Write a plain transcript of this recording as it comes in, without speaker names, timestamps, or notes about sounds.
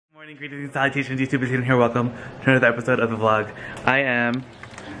Morning, greetings, salutations, YouTube is here. Welcome to another episode of the vlog. I am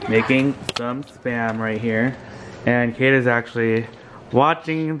making some spam right here, and Kate is actually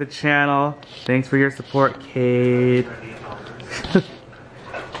watching the channel. Thanks for your support, Kate.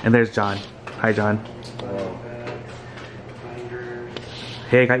 And there's John. Hi, John.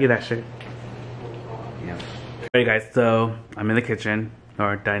 Hey, I got you that shirt. Yeah. Alright, guys. So I'm in the kitchen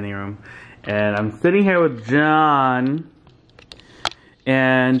or dining room, and I'm sitting here with John.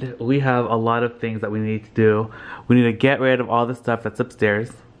 And we have a lot of things that we need to do. We need to get rid of all the stuff that's upstairs.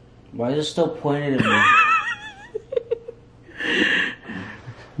 Why is it still pointed at me?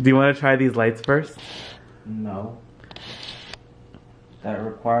 Do you want to try these lights first? No. That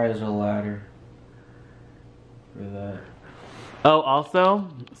requires a ladder for that. Oh, also,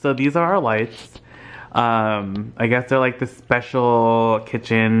 so these are our lights. I guess they're like the special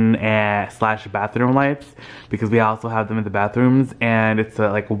kitchen slash bathroom lights, because we also have them in the bathrooms, and it's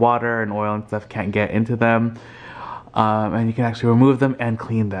like water and oil and stuff can't get into them, and you can actually remove them and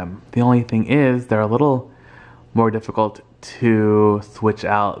clean them. The only thing is they're a little more difficult to switch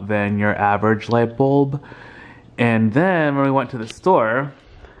out than your average light bulb. And then when we went to the store,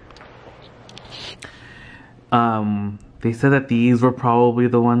 they said that these were probably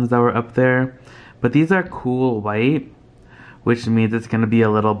the ones that were up there. But these are cool white, which means it's going to be a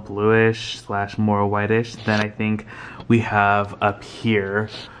little bluish slash more whitish than I think we have up here.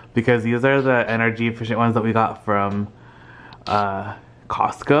 Because these are the energy efficient ones that we got from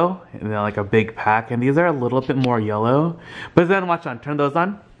Costco. And they're like a big pack. And these are a little bit more yellow. But then watch on, turn those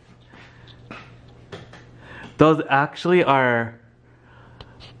on. Those actually are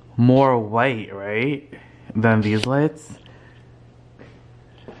more white, right? Than these lights.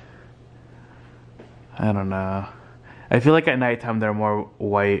 I don't know. I feel like at nighttime they're more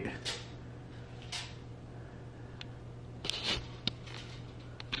white.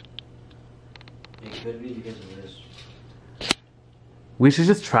 It could be because of this. We should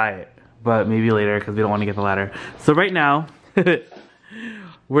just try it, but maybe later because we don't want to get the ladder. So right now,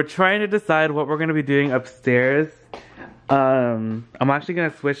 we're trying to decide what we're going to be doing upstairs. I'm actually going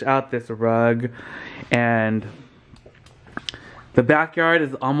to switch out this rug, and the backyard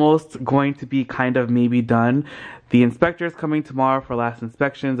is almost going to be kind of maybe done. The inspector is coming tomorrow for last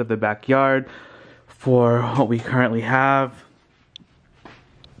inspections of the backyard for what we currently have.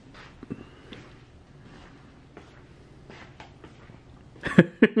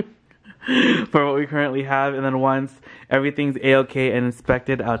 For what we currently have, and then once everything's a-okay and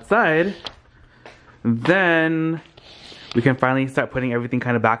inspected outside, then we can finally start putting everything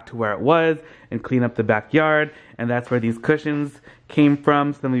kind of back to where it was and clean up the backyard. And that's where these cushions came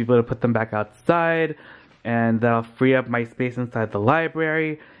from. So then we'll be able to put them back outside, and that'll free up my space inside the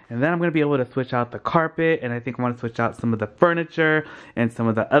library. And then I'm going to be able to switch out the carpet, and I think I want to switch out some of the furniture and some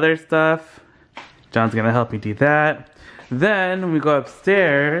of the other stuff. John's going to help me do that. Then when we go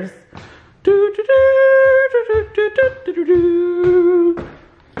upstairs,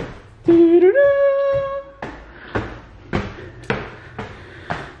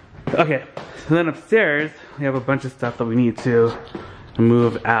 okay, so then upstairs we have a bunch of stuff that we need to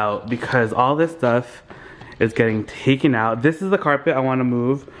move out, because all this stuff is getting taken out. This is the carpet I want to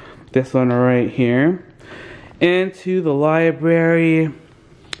move, this one right here, into the library.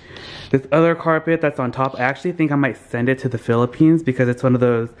 This other carpet that's on top, I actually think I might send it to the Philippines, because it's one of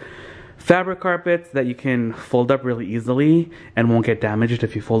those fabric carpets that you can fold up really easily and won't get damaged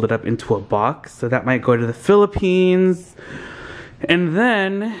if you fold it up into a box. So that might go to the Philippines. And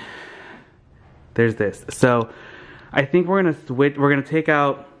then there's this. So I think we're gonna switch. We're gonna take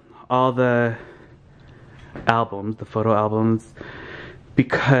out all the albums, the photo albums,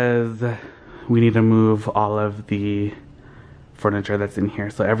 because we need to move all of the furniture that's in here.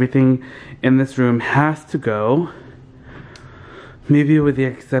 So everything in this room has to go. Maybe with the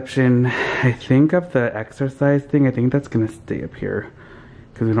exception, I think, of the exercise thing. I think that's gonna stay up here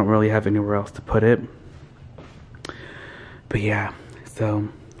because we don't really have anywhere else to put it. But yeah, so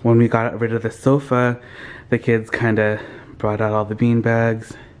when we got rid of the sofa, the kids kind of brought out all the bean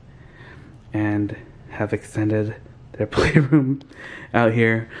bags and have extended their playroom out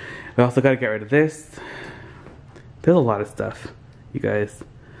here. We also got to get rid of this. There's a lot of stuff, you guys.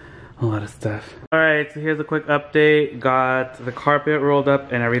 A lot of stuff. Alright, so here's a quick update. Got the carpet rolled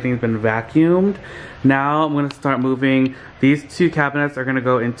up and everything's been vacuumed. Now I'm going to start moving. These two cabinets are going to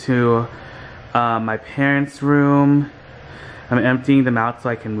go into my parents' room. I'm emptying them out so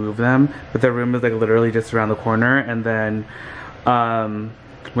I can move them, but their room is like literally just around the corner. And then we're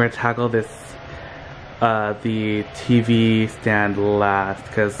going to tackle this, the TV stand last,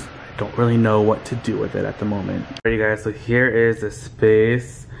 because I don't really know what to do with it at the moment. Alright, you guys, so here is the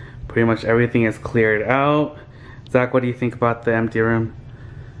space Pretty much everything is cleared out. Zach, what do you think about the empty room?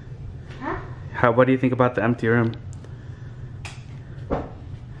 Huh? What do you think about the empty room?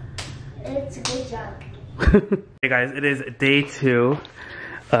 It's a good job. Hey guys, it is day 2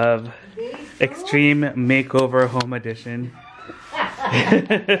 of Extreme Makeover Home Edition.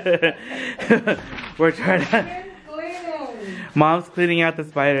 We're trying to... Mom's cleaning out the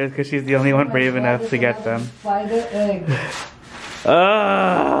spiders because she's the only one brave enough to get them. Spider eggs.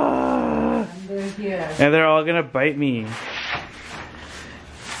 And they're all gonna bite me.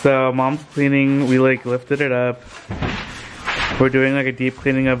 So mom's cleaning, we like lifted it up. We're doing like a deep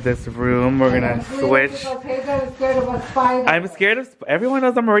cleaning of this room. We're gonna switch. I'm scared of, everyone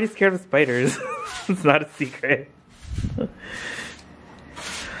knows I'm already scared of spiders. It's not a secret.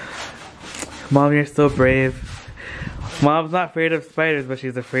 Mom, you're so brave. Mom's not afraid of spiders, but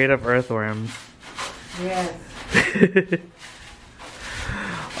she's afraid of earthworms. Yes.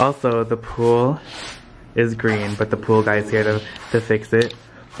 Also, the pool is green, but the pool guy's here to fix it.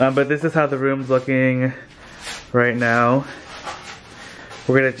 But this is how the room's looking right now.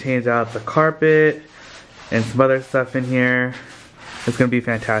 We're gonna change out the carpet and some other stuff in here. It's gonna be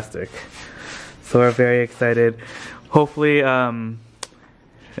fantastic. So we're very excited. Hopefully, the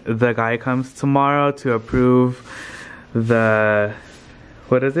guy comes tomorrow to approve the,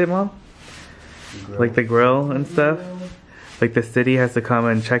 what is it, Mom? Like the grill and stuff. Like the city has to come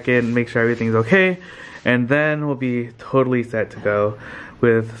and check it and make sure everything's okay, and then we'll be totally set to go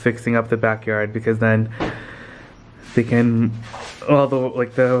with fixing up the backyard, because then they can, all the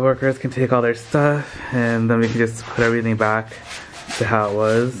workers can take all their stuff and then we can just put everything back to how it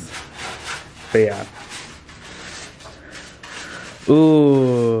was. But yeah.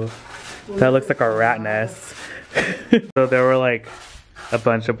 Ooh, that looks like a rat nest. So there were like a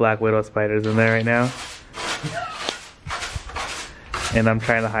bunch of black widow spiders in there right now. And I'm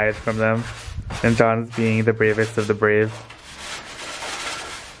trying to hide from them. And John's being the bravest of the brave.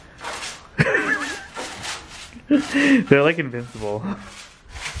 They're like invincible.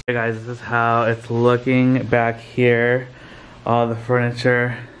 Hey guys, this is how it's looking back here. All the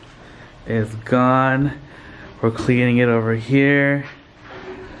furniture is gone. We're cleaning it over here.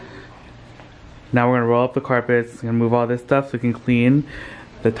 Now we're gonna roll up the carpets, gonna move all this stuff so we can clean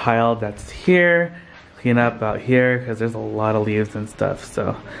the tile that's here, clean up out here because there's a lot of leaves and stuff,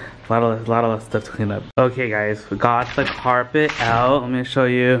 so a lot of stuff to clean up. Okay guys, we got the carpet out. Let me show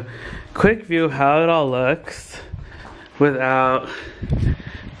you a quick view of how it all looks without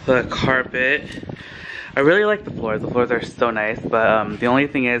the carpet. I really like the floors. The floors are so nice, but the only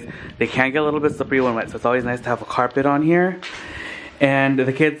thing is they can get a little bit slippery when wet, so it's always nice to have a carpet on here. And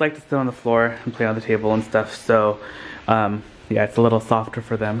the kids like to sit on the floor and play on the table and stuff, so yeah, it's a little softer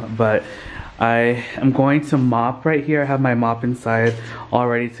for them. But I am going to mop right here. I have my mop inside all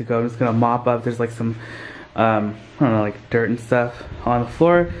ready to go. I'm just gonna mop up. There's like some, I don't know, like dirt and stuff on the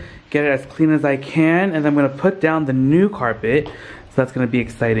floor. Get it as clean as I can, and then I'm gonna put down the new carpet. So that's gonna be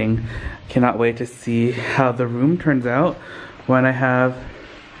exciting. Cannot wait to see how the room turns out when I have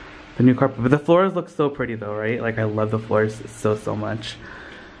the new carpet. But the floors look so pretty though, right? Like I love the floors so much.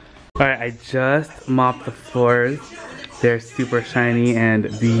 Alright, I just mopped the floors. They're super shiny and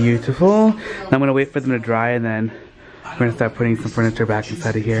beautiful. Now I'm gonna wait for them to dry, and then we're gonna start putting some furniture back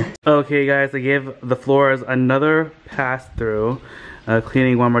inside of here. Okay guys, I gave the floors another pass through,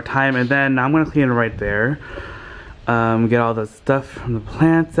 cleaning one more time, and then I'm gonna clean it right there. Get all the stuff from the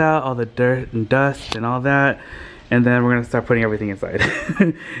plants out, all the dirt and dust and all that, and then we're gonna start putting everything inside.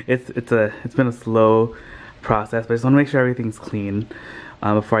 It's been a slow process, but I just want to make sure everything's clean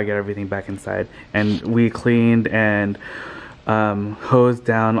before I get everything back inside. And we cleaned and hosed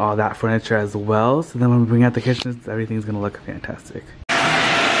down all that furniture as well, so then when we bring out the kitchen, everything's gonna look fantastic.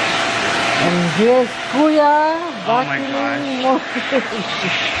 And here's Kuya Oh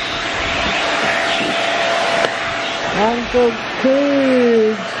Uncle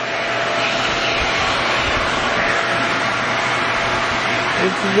Courage.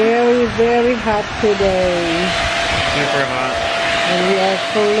 It's very hot today. Super hot. And we are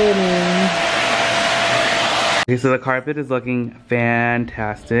cleaning. Okay, so the carpet is looking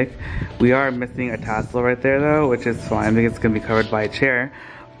fantastic. We are missing a tassel right there though, which is fine. I think it's gonna be covered by a chair.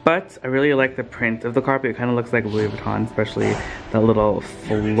 But I really like the print of the carpet. It kind of looks like Louis Vuitton, especially that little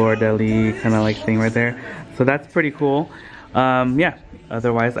fleur-de-lis kind of like thing right there. So that's pretty cool. Yeah,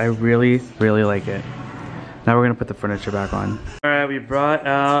 otherwise I really like it. Now we're gonna put the furniture back on. Alright, we brought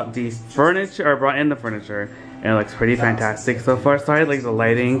out the furniture, or brought in the furniture, and it looks pretty fantastic so far. Sorry, like the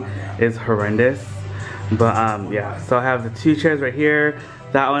lighting is horrendous. But yeah, so I have the 2 chairs right here.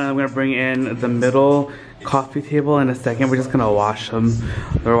 That one I'm gonna bring in the middle coffee table in a second. We're just gonna wash them.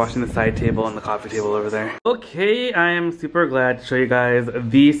 We're washing the side table and the coffee table over there. Okay, I am super glad to show you guys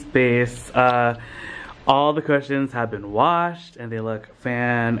the space. All the cushions have been washed and they look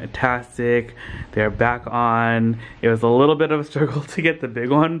fantastic. They're back on. It was a little bit of a struggle to get the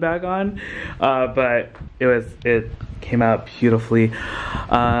big one back on, but it came out beautifully.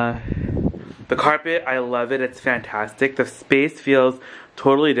 The carpet, I love it. It's fantastic. The space feels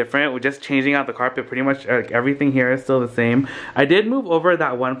totally different. We're just changing out the carpet. Pretty much everything here is still the same. I did move over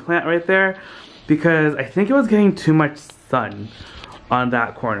that one plant right there because I think it was getting too much sun on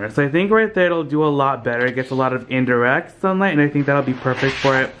that corner. So I think right there it'll do a lot better. It gets a lot of indirect sunlight and I think that'll be perfect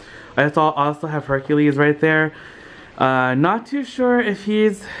for it. I also have Hercules right there. Not too sure if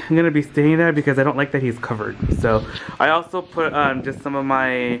he's gonna be staying there because I don't like that he's covered. So I also put just some of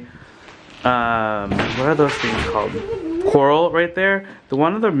my, what are those things called? Coral right there. The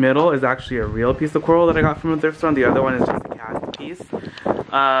one in the middle is actually a real piece of coral that I got from a thrift store. The other one is just a cast piece.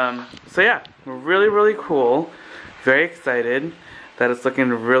 So yeah, really, really cool. Very excited that it's looking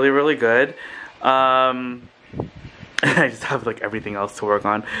really, really good. I just have like everything else to work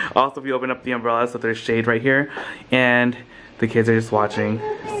on. Also, we open up the umbrella so there's shade right here. And the kids are just watching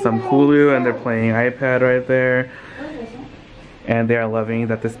some Hulu and they're playing iPad right there. And they are loving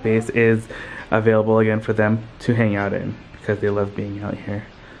that the space is available again for them to hang out in because they love being out here.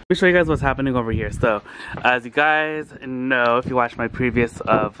 Let me show you guys what's happening over here. So, as you guys know, if you watched my previous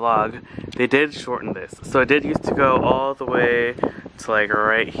vlog, they did shorten this. So it did used to go all the way to like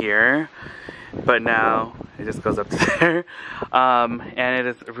right here, but now it just goes up to there. And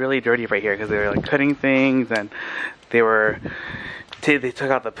it is really dirty right here because they were like cutting things and they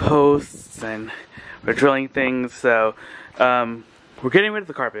took out the posts and were drilling things. So we're getting rid of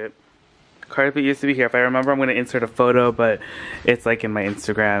the carpet. Carpet used to be here. If I remember, I'm going to insert a photo, but it's like in my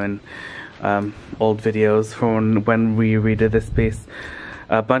Instagram and old videos from when we redid this space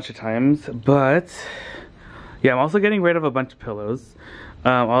a bunch of times. But yeah, I'm also getting rid of a bunch of pillows.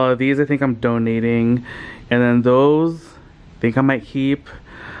 All of these I think I'm donating, and then those I think I might keep.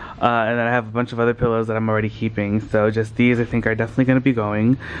 And then I have a bunch of other pillows that I'm already keeping. So just these I think are definitely going to be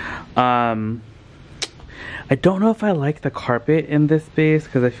going. I don't know if I like the carpet in this space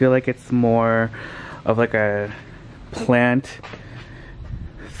because I feel like it's more of like a plant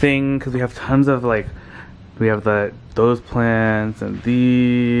thing because we have tons of like, we have those plants and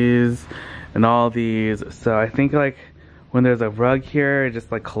these and all these. So I think like when there's a rug here, it just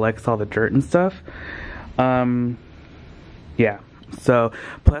like collects all the dirt and stuff. Yeah. So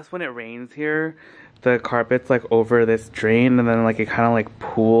plus when it rains here, the carpet's like over this drain and then like it kind of like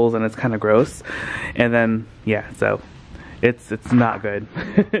pools and it's kind of gross. And then yeah, so it's not good.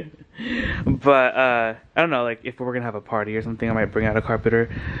 But I don't know, like if we're gonna have a party or something, I might bring out a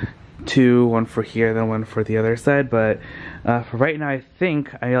carpeter, one for here, then one for the other side. But for right now, I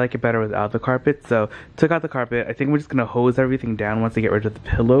think I like it better without the carpet. So took out the carpet. I think we're just gonna hose everything down once I get rid of the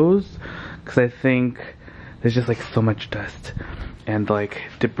pillows, because I think there's just like so much dust and like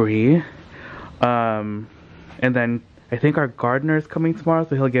debris. And then I think our gardener is coming tomorrow,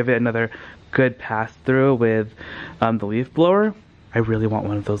 so he'll give it another good pass through with the leaf blower. I really want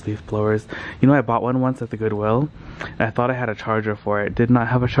one of those leaf blowers. You know, I bought one once at the Goodwill and I thought I had a charger for it. Did not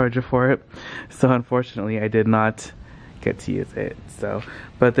have a charger for it, so unfortunately I did not get to use it. So,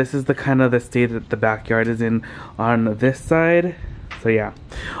 but this is the kind of the state that the backyard is in on this side. So yeah.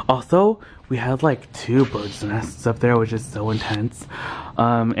 Also, we had like 2 birds' nests up there, which is so intense.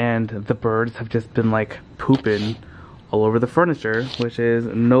 And the birds have just been like pooping all over the furniture, which is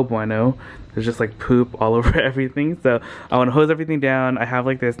no bueno. There's just like poop all over everything. So I want to hose everything down. I have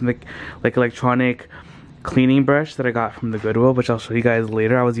like this like electronic cleaning brush that I got from the Goodwill, which I'll show you guys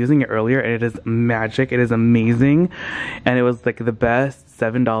later. I was using it earlier and it is magic. It is amazing. And it was like the best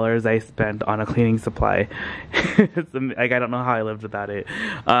 $7 I spent on a cleaning supply. Like I don't know how I lived without it.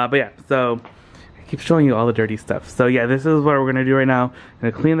 But yeah, so I keep showing you all the dirty stuff. So yeah, this is what we're gonna do right now. I'm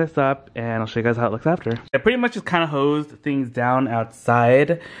gonna clean this up and I'll show you guys how it looks after. I pretty much just kind of hosed things down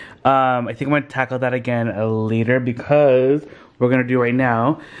outside. I think I'm gonna tackle that again later, because what we're gonna do right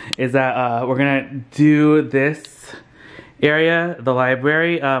now is that we're gonna do this area, the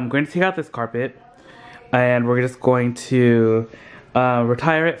library. I'm going to take out this carpet and we're just going to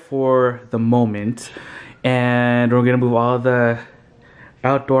retire it for the moment, and we're gonna move all the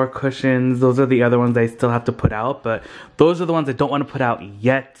outdoor cushions. Those are the other ones I still have to put out, but those are the ones I don't want to put out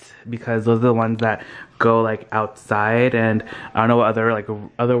yet because those are the ones that go like outside, and I don't know what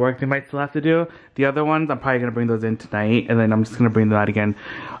other work they might still have to do. The other ones I'm probably gonna bring those in tonight, and then I'm just gonna bring them out again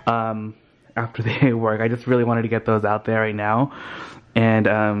after they work. I just really wanted to get those out there right now,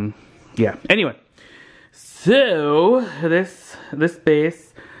 and yeah, anyway. So this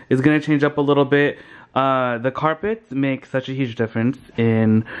space is gonna change up a little bit. The carpets make such a huge difference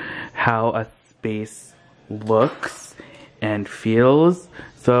in how a space looks and feels.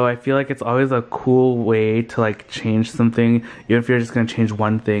 So I feel like it's always a cool way to like change something. Even if you're just gonna change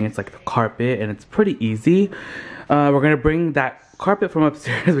one thing, it's like the carpet, and it's pretty easy. We're gonna bring that carpet from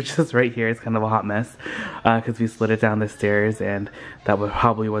upstairs, which is right here. It's kind of a hot mess because we slid it down the stairs, and that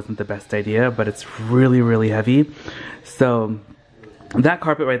probably wasn't the best idea, but it's really, really heavy. So that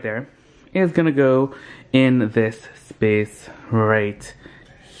carpet right there is gonna go in this space right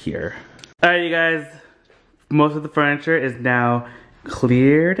here. All right, you guys, most of the furniture is now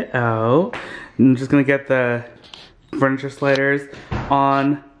cleared out. I'm just gonna get the furniture sliders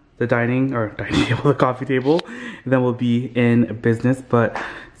on the dining table, the coffee table, and then we'll be in business. But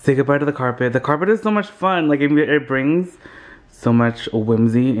say goodbye to the carpet. The carpet is so much fun. Like it brings so much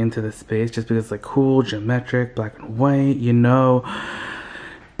whimsy into the space just because it's like cool, geometric, black and white, you know.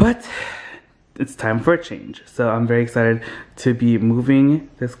 But it's time for a change. So I'm very excited to be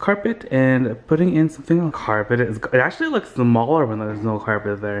moving this carpet and putting in something on the carpet. It actually looks smaller when there's no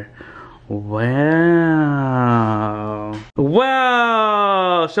carpet there. Wow.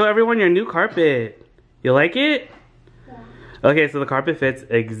 Wow. Show everyone your new carpet. You like it? Yeah. Okay, so the carpet fits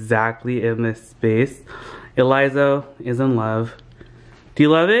exactly in this space. Eliza is in love. Do you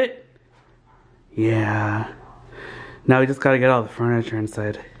love it? Yeah. Now we just gotta get all the furniture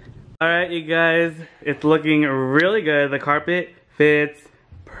inside. Alright, you guys, it's looking really good. The carpet fits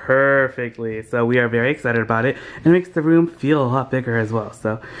perfectly. So we are very excited about it. And it makes the room feel a lot bigger as well.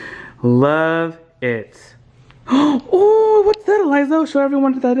 So love it. Oh, what's that, Eliza? Show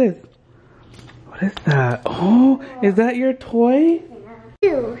everyone what that is. What is that? Oh, is that your toy?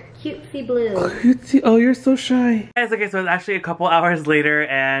 Blue. Cutesy blue. Cutesy. Oh, you're so shy. Guys, okay, so it's actually a couple hours later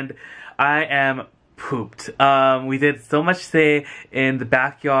and I am pooped. We did so much today in the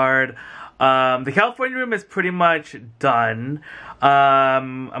backyard. The California room is pretty much done.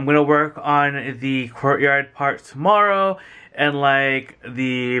 I'm gonna work on the courtyard part tomorrow and like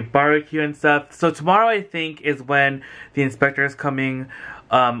the barbecue and stuff. So tomorrow I think is when the inspector is coming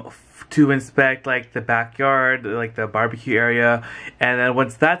to inspect like the backyard, like the barbecue area, and then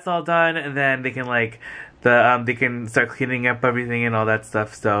once that's all done, and then they can like they can start cleaning up everything and all that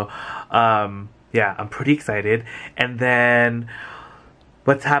stuff. So yeah, I'm pretty excited. And then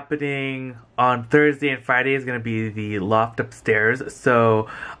what's happening on Thursday and Friday is going to be the loft upstairs. So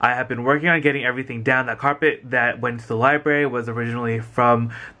I have been working on getting everything down. That carpet that went to the library was originally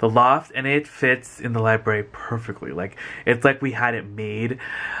from the loft, and it fits in the library perfectly. Like, it's like we had it made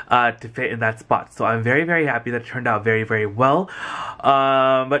to fit in that spot. So I'm very, very happy that it turned out very, very well.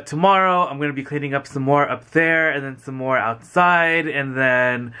 But tomorrow I'm going to be cleaning up some more up there and then some more outside, and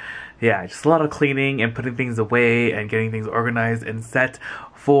then yeah, just a lot of cleaning and putting things away and getting things organized and set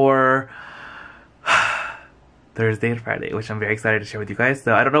for Thursday and Friday, which I'm very excited to share with you guys.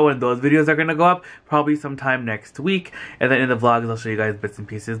 So I don't know when those videos are gonna go up, probably sometime next week. And then in the vlogs, I'll show you guys bits and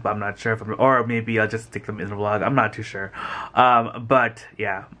pieces, but I'm not sure if or maybe I'll just stick them in the vlog. I'm not too sure. But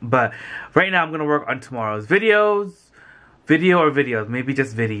yeah, but right now I'm gonna work on tomorrow's videos. Maybe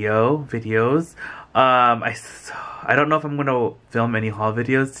just videos. I don't know if I'm gonna film any haul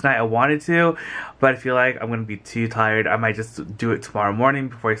videos tonight. I wanted to, but I feel like I'm gonna be too tired. I might just do it tomorrow morning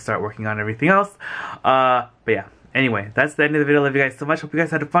before I start working on everything else. But yeah, anyway, that's the end of the video. Love you guys so much. Hope you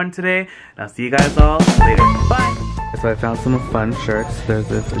guys had fun today, and I'll see you guys all later. Bye! So I found some fun shirts. There's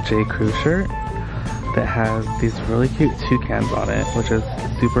this J. Crew shirt that has these really cute toucans on it, which is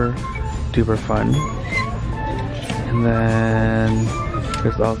super duper fun. And then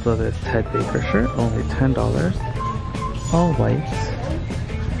there's also this Ted Baker shirt, only $10, all white.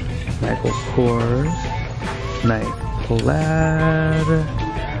 Michael Kors, nice plaid.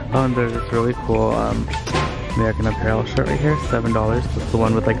 Oh, and there's this really cool American Apparel shirt right here, $7. It's the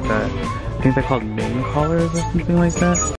one with like the, I think they're called main collars or something like that.